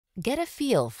Get a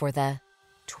feel for the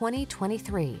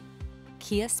 2023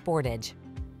 Kia Sportage.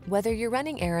 Whether you're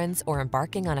running errands or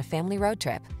embarking on a family road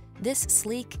trip, this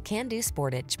sleek, can-do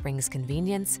Sportage brings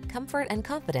convenience, comfort, and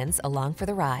confidence along for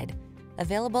the ride.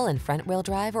 Available in front-wheel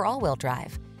drive or all-wheel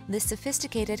drive, this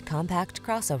sophisticated compact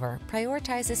crossover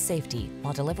prioritizes safety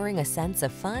while delivering a sense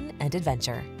of fun and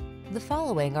adventure. The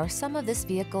following are some of this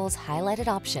vehicle's highlighted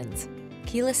options: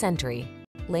 keyless entry,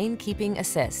 lane keeping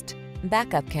assist,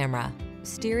 backup camera,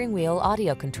 steering wheel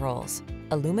audio controls,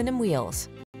 aluminum wheels,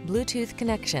 Bluetooth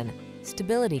connection,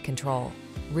 stability control,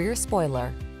 rear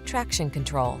spoiler, traction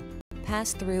control,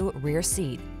 pass-through rear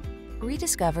seat.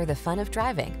 Rediscover the fun of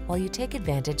driving while you take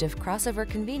advantage of crossover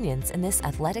convenience in this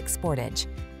athletic Sportage.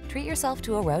 Treat yourself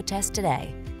to a road test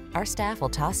today. Our staff will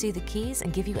toss you the keys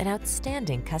and give you an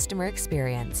outstanding customer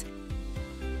experience.